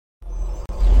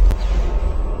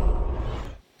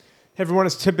Hey everyone,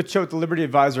 it's Tim Picciott, the Liberty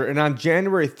Advisor, and on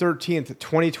January 13th,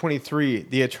 2023,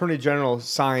 the Attorney General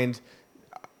signed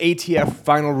ATF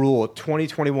Final Rule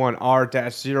 2021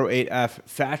 R-08F,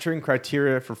 factoring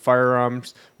criteria for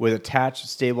firearms with attached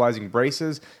stabilizing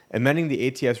braces, amending the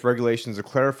ATF's regulations to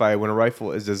clarify when a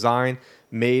rifle is designed,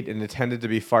 made, and intended to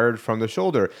be fired from the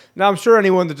shoulder. Now, I'm sure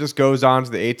anyone that just goes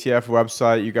onto the ATF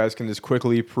website, you guys can just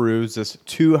quickly peruse this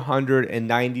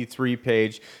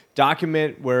 293-page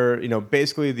document where,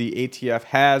 basically the ATF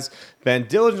has been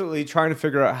diligently trying to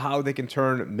figure out how they can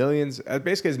turn millions,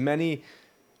 basically as many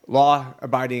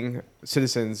law-abiding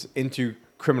citizens into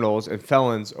criminals and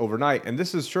felons overnight. And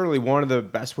this is surely one of the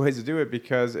best ways to do it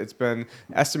because it's been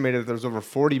estimated that there's over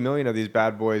 40 million of these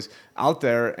bad boys out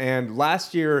there. And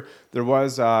last year there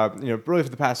was, really for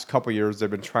the past couple years, they've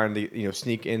been trying to,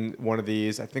 sneak in one of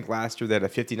these. I think last year they had a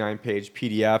 59-page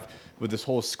PDF with this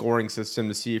whole scoring system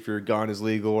to see if your gun is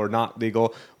legal or not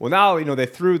legal. Well, now, they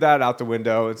threw that out the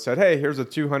window and said, hey, here's a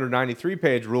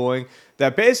 293-page ruling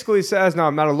that basically says, now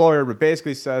I'm not a lawyer, but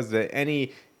basically says that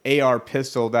any AR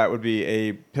pistol, that would be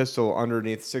a pistol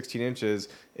underneath 16 inches,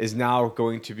 is now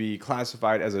going to be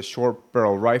classified as a short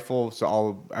barrel rifle.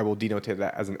 So I will denotate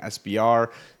that as an SBR.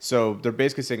 So they're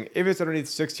basically saying if it's underneath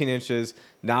 16 inches,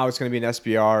 now it's going to be an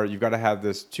SBR. You've got to have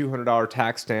this $200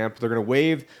 tax stamp. They're going to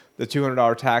waive the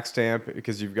 $200 tax stamp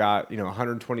because you've got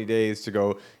 120 days to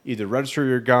go either register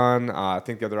your gun. I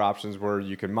think the other options were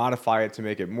you can modify it to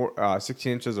make it more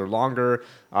 16 inches or longer.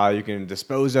 You can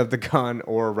dispose of the gun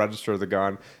or register the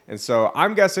gun. And so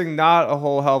I'm guessing not a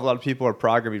whole hell of a lot of people are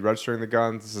probably going to be registering the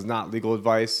guns. This is not legal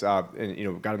advice.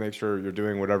 And got to make sure you're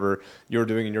doing whatever you're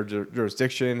doing in your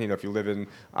jurisdiction. If you live in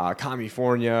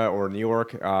California or New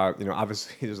York,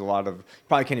 obviously there's a lot of, you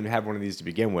probably can't even have one of these to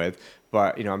begin with.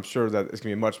 But, I'm sure that it's going to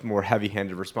be a much more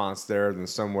heavy-handed response there than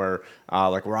somewhere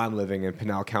like where I'm living in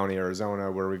Pinal County, Arizona,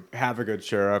 where we have a good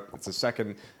sheriff. It's a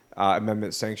Second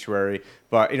Amendment sanctuary.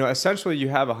 But, essentially you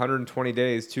have 120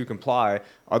 days to comply.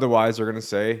 Otherwise, they're going to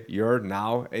say you're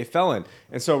now a felon.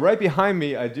 And so right behind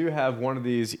me, I do have one of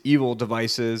these evil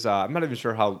devices. I'm not even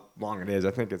sure how long it is.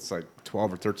 I think it's like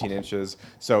 12 or 13 inches.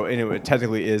 So anyway, it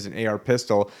technically is an AR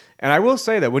pistol. And I will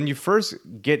say that when you first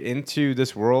get into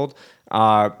this world,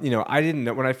 I didn't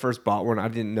know when I first bought one. I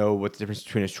didn't know what the difference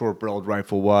between a short-barreled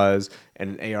rifle was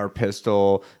and an AR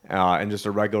pistol and just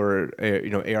a regular,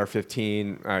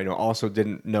 AR-15. Also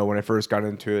didn't know when I first got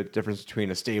into it the difference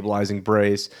between a stabilizing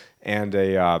brace and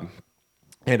a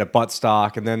butt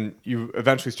stock. And then you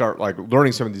eventually start like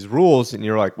learning some of these rules, and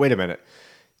you're like, wait a minute.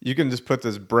 You can just put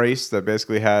this brace that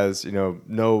basically has,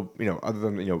 no, other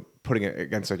than, putting it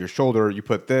against like your shoulder, you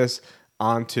put this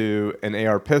onto an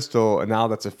AR pistol, and now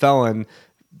that's a felon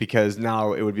because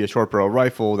now it would be a short barrel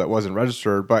rifle that wasn't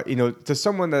registered. But, to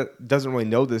someone that doesn't really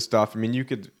know this stuff, I mean, you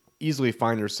could easily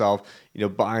find yourself,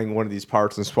 buying one of these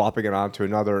parts and swapping it onto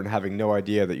another and having no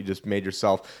idea that you just made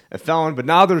yourself a felon. But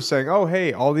now they're saying, oh,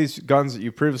 hey, all these guns that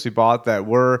you previously bought that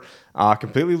were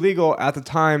completely legal at the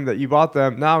time that you bought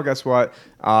them, now guess what?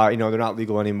 They're not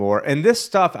legal anymore. And this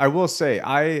stuff, I will say,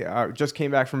 I just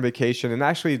came back from vacation, and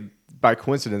actually by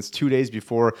coincidence, 2 days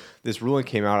before this ruling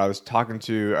came out, I was talking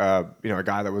to a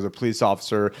guy that was a police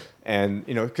officer, and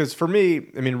because for me,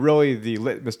 I mean, really the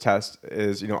litmus test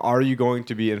is are you going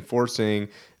to be enforcing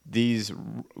these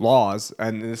laws,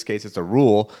 and in this case it's a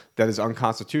rule that is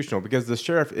unconstitutional, because the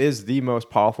sheriff is the most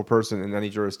powerful person in any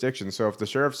jurisdiction. So if the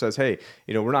sheriff says, hey,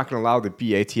 we're not going to allow the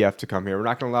BATF to come here, we're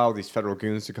not going to allow these federal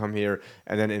goons to come here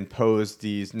and then impose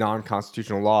these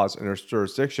non-constitutional laws in their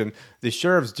jurisdiction, the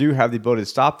sheriffs do have the ability to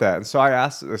stop that. And so I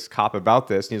asked this cop about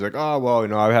this, and he's like, oh,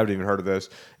 well, I haven't even heard of this,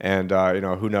 and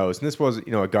who knows. And this was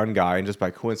a gun guy, and just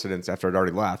by coincidence, after I'd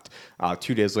already left,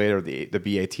 2 days later the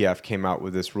BATF came out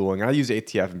with this ruling. And I use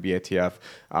ATF and BATF.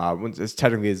 It's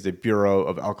technically is the Bureau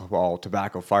of Alcohol,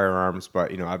 Tobacco, Firearms,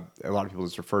 but a lot of people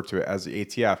just refer to it as the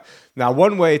ATF. Now,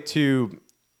 one way to,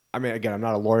 I mean, again, I'm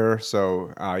not a lawyer,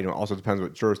 so also depends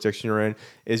what jurisdiction you're in,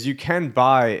 is you can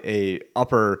buy a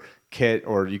upper kit,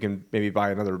 or you can maybe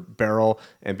buy another barrel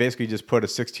and basically just put a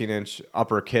 16-inch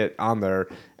upper kit on there.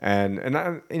 And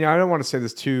I don't want to say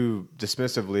this too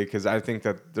dismissively, because I think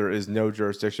that there is no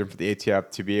jurisdiction for the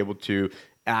ATF to be able to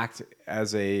act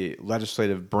as a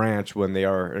legislative branch when they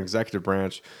are an executive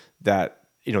branch, that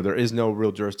there is no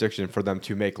real jurisdiction for them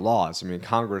to make laws. I mean,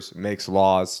 Congress makes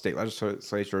laws, state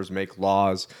legislatures make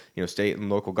laws, state and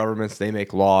local governments, they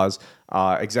make laws.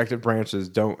 Executive branches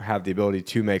don't have the ability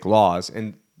to make laws.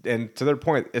 And and to their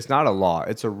point, it's not a law,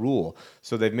 it's a rule.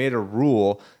 So they've made a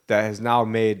rule that has now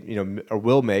made, or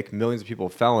will make millions of people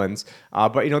felons.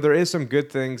 But there is some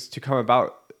good things to come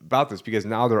about this, because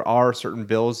now there are certain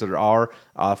bills that are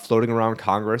floating around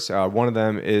Congress. One of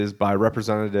them is by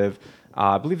Representative,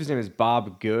 I believe his name is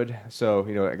Bob Good. So,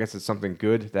 I guess it's something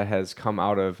good that has come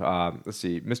out of,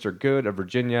 Mr. Good of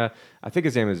Virginia. I think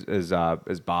his name is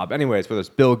Bob. Anyways, whether it's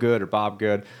Bill Good or Bob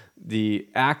Good, the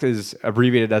act is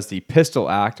abbreviated as the Pistol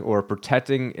Act, or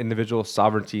Protecting Individual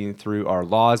Sovereignty Through Our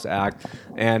Laws Act.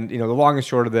 And, the long and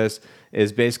short of this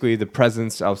is basically the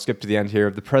presence, I'll skip to the end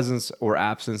here, the presence or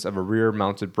absence of a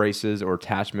rear-mounted braces or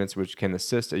attachments which can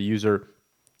assist a user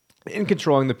in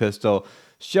controlling the pistol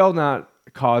shall not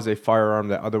cause a firearm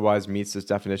that otherwise meets this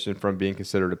definition from being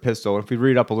considered a pistol. And if we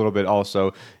read up a little bit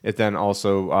also, it then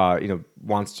also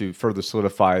wants to further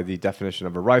solidify the definition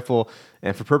of a rifle.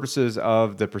 And for purposes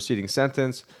of the preceding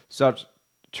sentence, such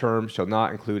term shall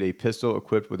not include a pistol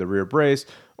equipped with a rear brace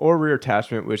or rear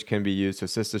attachment which can be used to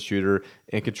assist the shooter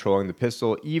in controlling the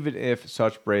pistol, even if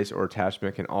such brace or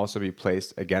attachment can also be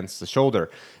placed against the shoulder.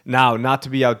 Now, not to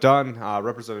be outdone,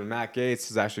 Representative Matt Gaetz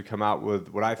has actually come out with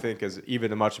what I think is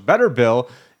even a much better bill,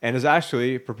 and has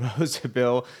actually proposed a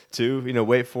bill to,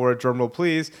 wait for it, drumroll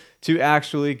please, to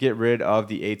actually get rid of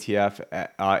the ATF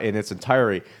in its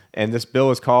entirety. And this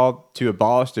bill is called to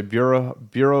abolish the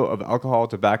Bureau of Alcohol,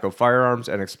 Tobacco, Firearms,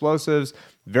 and Explosives.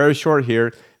 Very short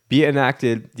here. Be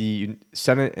enacted, the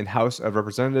Senate and House of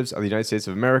Representatives of the United States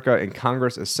of America and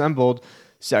Congress assembled.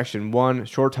 Section 1,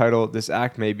 short title, this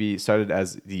act may be cited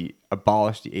as the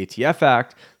Abolish the ATF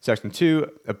Act. Section 2,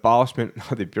 abolishment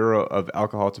of the Bureau of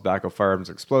Alcohol, Tobacco, Firearms,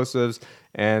 Explosives.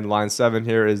 And line 7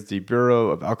 here is the Bureau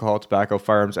of Alcohol, Tobacco,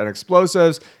 Firearms, and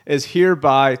Explosives is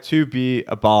hereby to be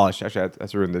abolished. Actually,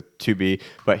 that's ruined the to be,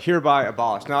 but hereby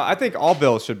abolished. Now, I think all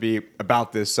bills should be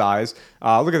about this size.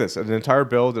 Look at this, an entire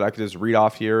bill that I could just read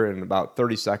off here in about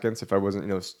 30 seconds if I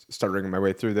wasn't, stuttering my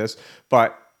way through this.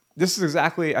 But this is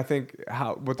exactly, I think,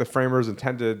 what the framers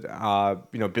intended,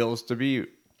 bills to be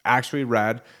actually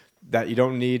read. That you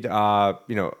don't need,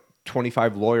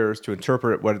 25 lawyers to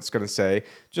interpret what it's going to say.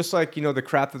 Just like, the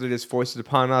crap that they just foisted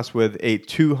upon us with a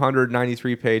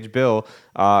 293-page bill.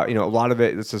 A lot of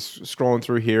it, it's just scrolling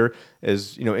through here,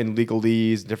 is, in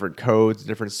legalese, different codes,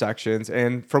 different sections.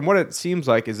 And from what it seems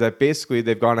like is that basically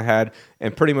they've gone ahead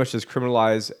and pretty much just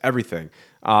criminalized everything.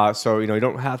 So, you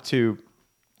don't have to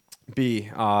be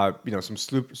some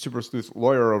super sleuth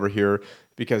lawyer over here,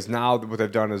 because now what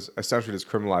they've done is essentially just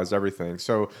criminalize everything.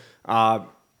 So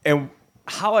and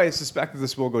how I suspect that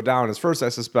this will go down is, first, I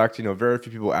suspect very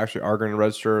few people actually are going to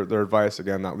register their advice.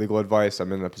 Again, not legal advice.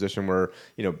 I'm in a position where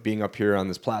being up here on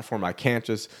this platform, I can't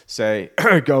just say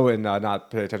go and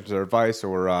not pay attention to their advice,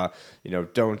 or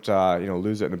don't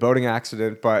lose it in a boating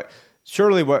accident. But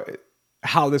surely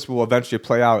how this will eventually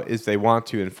play out is they want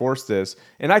to enforce this.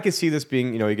 And I can see this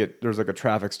being, there's like a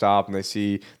traffic stop and they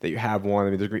see that you have one. I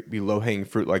mean, there's going to be low-hanging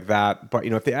fruit like that. But,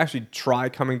 if they actually try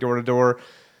coming door to door,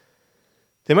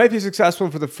 they might be successful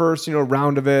for the first,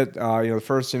 round of it. The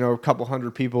first, couple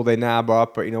hundred people they nab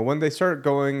up. But, when they start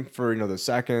going for, the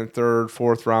second, third,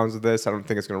 fourth rounds of this, I don't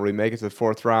think it's going to really make it to the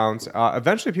fourth rounds.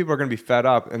 Eventually, people are going to be fed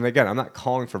up. And again, I'm not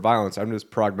calling for violence. I'm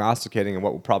just prognosticating, and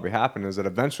what will probably happen is that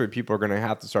eventually people are going to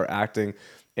have to start acting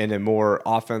in a more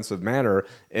offensive manner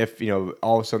if,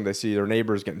 all of a sudden they see their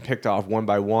neighbors getting picked off one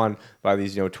by one by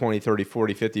these, 20, 30,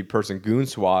 40, 50 person goon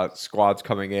squads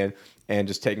coming in and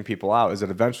just taking people out. Is that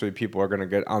eventually people are going to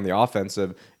get on the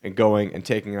offensive and going and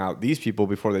taking out these people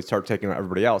before they start taking out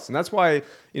everybody else. And that's why,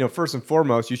 first and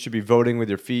foremost, you should be voting with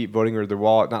your feet, voting with your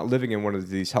wallet, not living in one of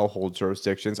these hellhole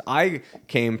jurisdictions. I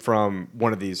came from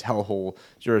one of these hellhole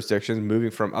jurisdictions,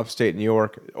 moving from upstate New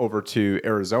York over to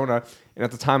Arizona. And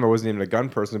at the time, I wasn't even a gun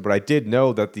person, but I did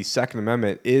know that the Second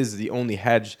Amendment is the only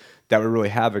hedge that we really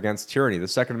have against tyranny. The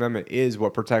Second Amendment is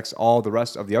what protects all the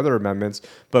rest of the other amendments,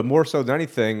 but more so than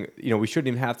anything, we shouldn't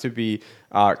even have to be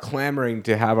clamoring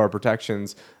to have our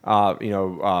protections,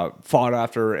 fought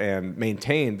after and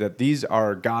maintained. That these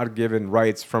are God-given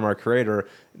rights from our Creator,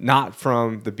 not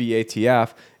from the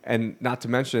BATF. And not to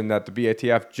mention that the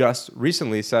BATF just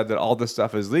recently said that all this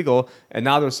stuff is legal, and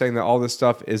now they're saying that all this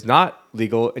stuff is not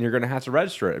legal, and you're going to have to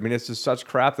register it. I mean, it's just such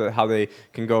crap that how they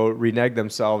can go renege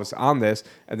themselves on this,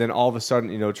 and then all of a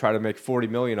sudden, try to make 40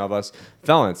 million of us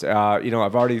felons.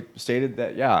 I've already stated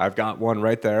that, yeah, I've got one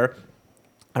right there.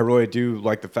 I really do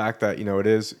like the fact that, it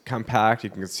is compact, you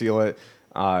can conceal it.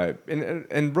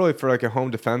 And really for like a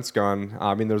home defense gun,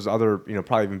 I mean, there's other,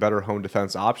 probably even better home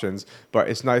defense options, but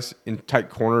it's nice in tight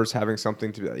corners having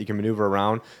something that you can maneuver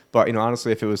around. But,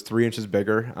 honestly, if it was 3 inches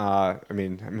bigger, I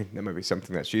mean, that might be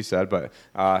something that she said, but,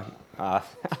 and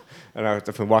I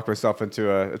definitely walked myself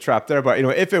into a trap there. But,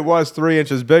 if it was 3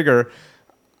 inches bigger,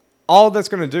 all that's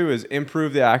going to do is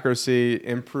improve the accuracy,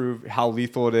 improve how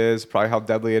lethal it is, probably how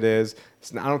deadly it is.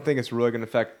 So I don't think it's really going to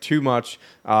affect too much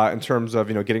in terms of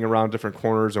getting around different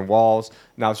corners and walls.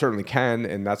 Now it certainly can,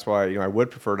 and that's why I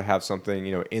would prefer to have something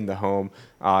in the home.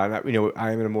 And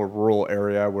I am in a more rural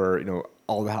area where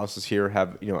all the houses here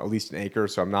have at least an acre,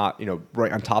 so I'm not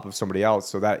right on top of somebody else.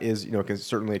 So that is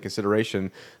certainly a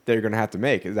consideration that you're going to have to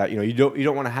make. Is that you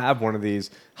don't want to have one of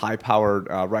these high-powered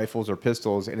rifles or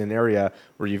pistols in an area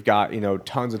where you've got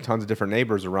tons and tons of different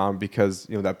neighbors around, because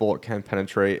that bullet can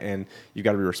penetrate, and you've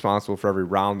got to be responsible for every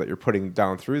round that you're putting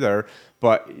down through there.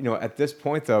 But at this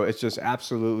point though, it's just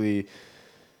absolutely,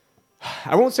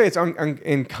 I won't say it's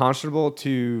unconscionable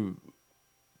to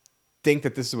think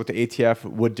that this is what the ATF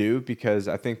would do, because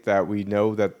I think that we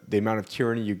know that the amount of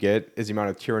tyranny you get is the amount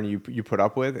of tyranny you put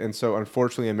up with. And so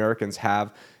unfortunately Americans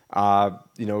have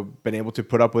been able to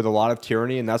put up with a lot of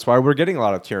tyranny, and that's why we're getting a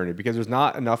lot of tyranny, because there's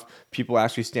not enough people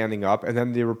actually standing up. And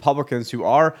then the Republicans who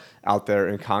are out there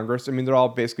in Congress, I mean, they're all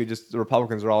basically just, the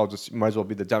Republicans are all just, might as well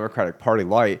be the Democratic Party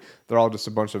light. They're all just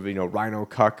a bunch of, rhino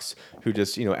cucks who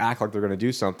just, act like they're going to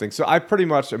do something. So I pretty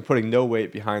much am putting no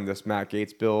weight behind this Matt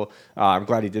Gaetz bill. I'm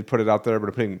glad he did put it out there, but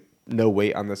I'm putting no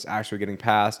weight on this actually getting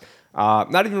passed.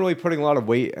 Not even really putting a lot of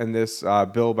weight in this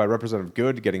bill by Representative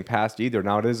Good getting passed either.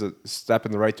 Now, it is a step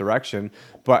in the right direction,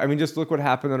 but I mean, just look what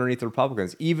happened underneath the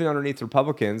Republicans. Even underneath the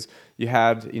Republicans, you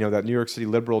had, that New York City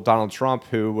liberal Donald Trump,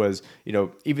 who was,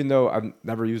 even though I've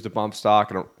never used a bump stock,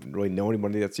 I don't really know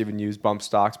anybody that's even used bump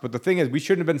stocks, but the thing is, we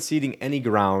shouldn't have been ceding any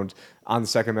ground on the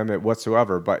Second Amendment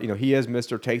whatsoever. But, he is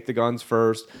Mr. Take the Guns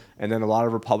First, and then a lot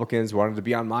of Republicans wanted to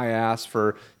be on my ass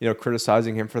for,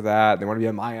 criticizing him for that. They want to be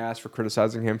on my ass for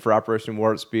criticizing him for Operation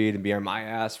Warp Speed, and be on my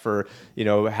ass for,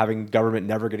 having government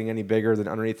never getting any bigger than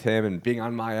underneath him, and being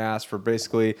on my ass for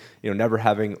basically, never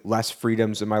having less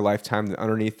freedoms in my lifetime than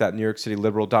underneath that New York City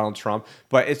liberal Donald Trump.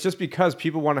 But it's just because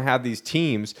people want to have these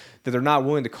teams that they're not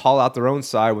willing to call out their own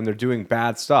side when they're doing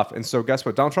bad stuff. And so guess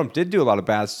what? Donald Trump did do a lot of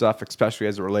bad stuff, especially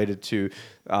as it related to,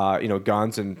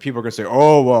 guns. And people are going to say,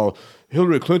 oh, well,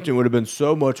 Hillary Clinton would have been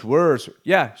so much worse.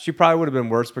 Yeah, she probably would have been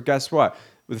worse. But guess what?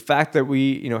 With the fact that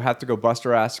we, have to go bust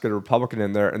our ass to get a Republican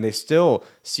in there, and they still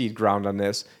cede ground on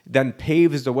this, then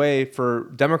paves the way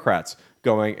for Democrats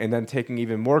going and then taking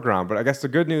even more ground. But I guess the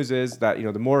good news is that,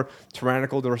 the more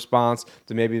tyrannical the response,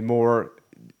 the maybe more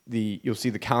you'll see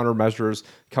the countermeasures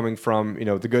coming from,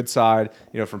 the good side,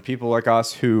 from people like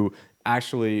us who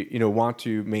actually, want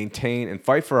to maintain and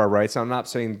fight for our rights. I'm not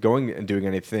saying going and doing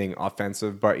anything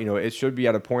offensive, but, it should be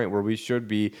at a point where we should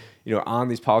be, on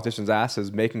these politicians'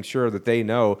 asses, making sure that they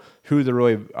know who they're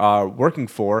really working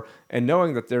for, and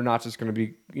knowing that they're not just going to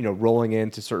be, rolling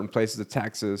into certain places of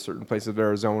Texas, certain places of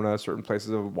Arizona, certain places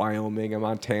of Wyoming and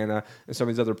Montana, and some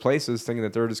of these other places, thinking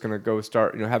that they're just going to go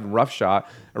start, having roughshod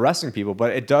arresting people.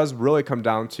 But it does really come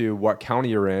down to what county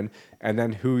you're in, and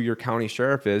then who your county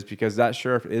sheriff is, because that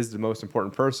sheriff is the most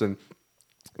important person.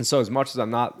 And so as much as I'm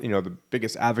not, the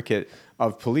biggest advocate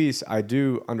of police, I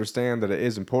do understand that it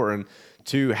is important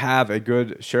to have a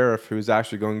good sheriff who's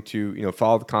actually going to,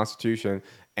 follow the Constitution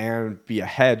and be a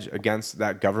hedge against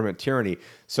that government tyranny.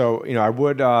 So, I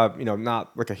would,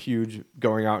 not like a huge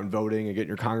going out and voting and getting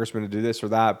your congressman to do this or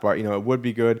that, but, it would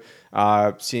be good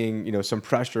seeing, some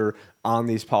pressure on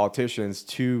these politicians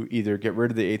to either get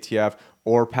rid of the ATF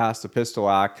or pass the Pistol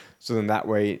Act, so then that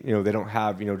way, they don't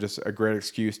have, just a great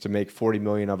excuse to make 40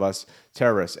 million of us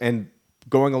terrorists. And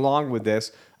going along with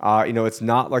this, it's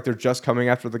not like they're just coming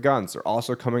after the guns. They're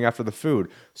also coming after the food.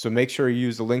 So make sure you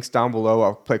use the links down below.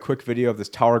 I'll play a quick video of this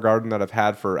tower garden that I've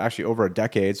had for actually over a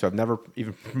decade. So I've never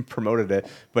even promoted it.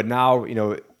 But now,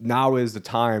 now is the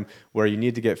time where you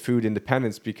need to get food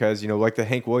independence, because, like the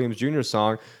Hank Williams Jr.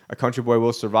 song, "A Country Boy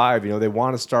Will Survive," they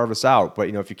want to starve us out. But,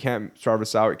 if you can't starve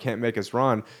us out, you can't make us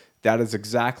run. That is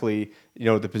exactly,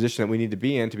 the position that we need to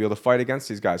be in to be able to fight against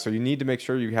these guys. So you need to make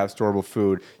sure you have storable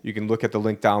food. You can look at the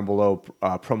link down below,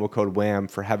 promo code WHAM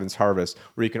for Heaven's Harvest,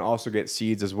 where you can also get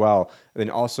seeds as well. And then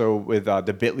also with the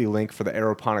bit.ly link for the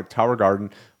aeroponic tower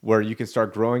garden, where you can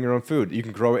start growing your own food. You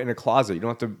can grow it in a closet. You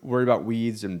don't have to worry about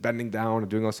weeds and bending down and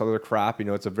doing all this other crap.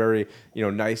 It's a very,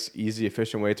 nice, easy,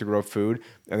 efficient way to grow food.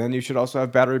 And then you should also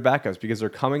have battery backups, because they're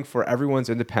coming for everyone's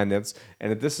independence.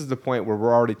 And if this is the point where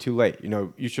we're already too late,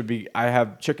 you should be, I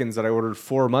have chickens that I ordered ordered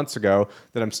 4 months ago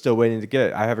that I'm still waiting to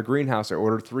get. I have a greenhouse I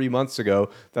ordered 3 months ago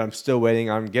that I'm still waiting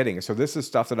on getting. So this is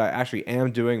stuff that I actually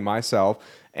am doing myself.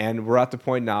 And we're at the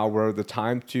point now where the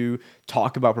time to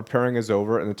talk about preparing is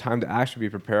over and the time to actually be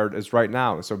prepared is right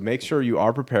now. So make sure you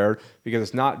are prepared, because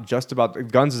it's not just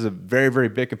about guns is a very, very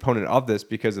big component of this,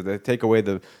 because if they take away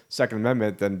the Second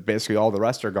Amendment, then basically all the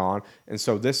rest are gone. And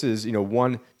so this is,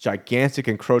 one gigantic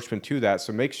encroachment to that.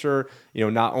 So make sure,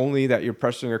 not only that you're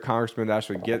pressuring your congressman to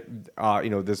actually get,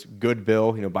 this good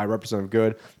bill, by Representative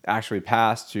Good actually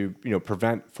passed to,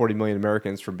 prevent 40 million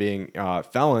Americans from being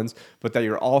felons, but that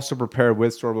you're also prepared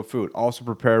with storable food, also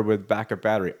prepared with backup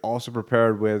battery, also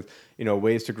prepared with,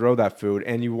 ways to grow that food.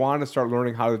 And you want to start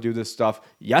learning how to do this stuff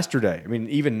yesterday. I mean,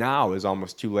 even now is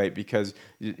almost too late, because,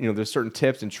 there's certain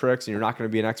tips and tricks, and you're not going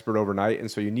to be an expert overnight. And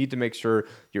so you need to make sure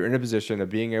you're in a position of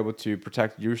being able to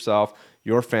protect yourself,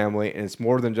 your family. And it's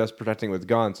more than just protecting with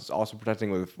guns. It's also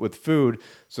protecting with food.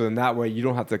 So then that way you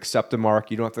don't have to accept the mark.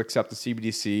 You don't have to accept the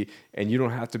CBDC, and you don't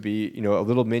have to be, a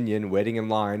little minion waiting in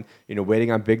line,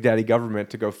 waiting on Big Daddy government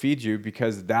to go feed you,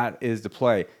 because that is the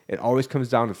play. It always comes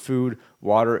down to food,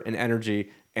 water, and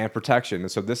energy and protection.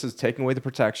 And so this is taking away the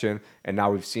protection. And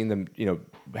now we've seen them,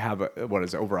 have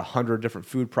over 100 different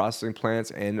food processing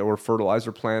plants and or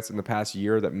fertilizer plants in the past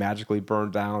year that magically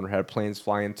burned down or had planes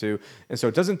fly into. And so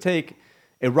it doesn't take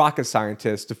a rocket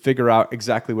scientist to figure out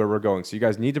exactly where we're going. So you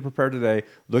guys need to prepare today.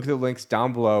 Look at the links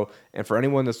down below. And for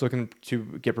anyone that's looking to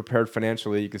get prepared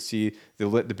financially, you can see the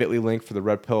bit.ly link for the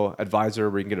Red Pill Advisor,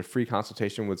 where you can get a free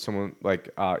consultation with someone like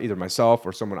either myself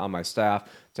or someone on my staff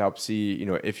to help see,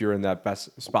 if you're in that best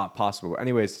spot possible.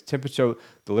 Anyways, Tim Picciott,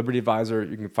 the Liberty Advisor.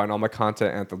 You can find all my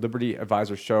content at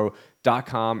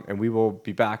thelibertyadvisorshow.com, and we will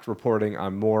be back reporting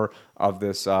on more of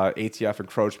this ATF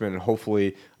encroachment, and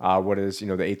hopefully what is, the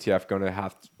ATF going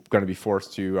to be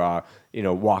forced to,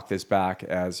 walk this back,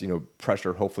 as,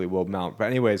 pressure hopefully will mount. But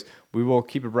anyways, we will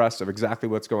keep abreast of exactly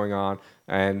what's going on,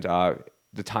 and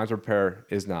the time to prepare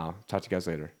is now. Talk to you guys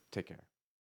later. Take care.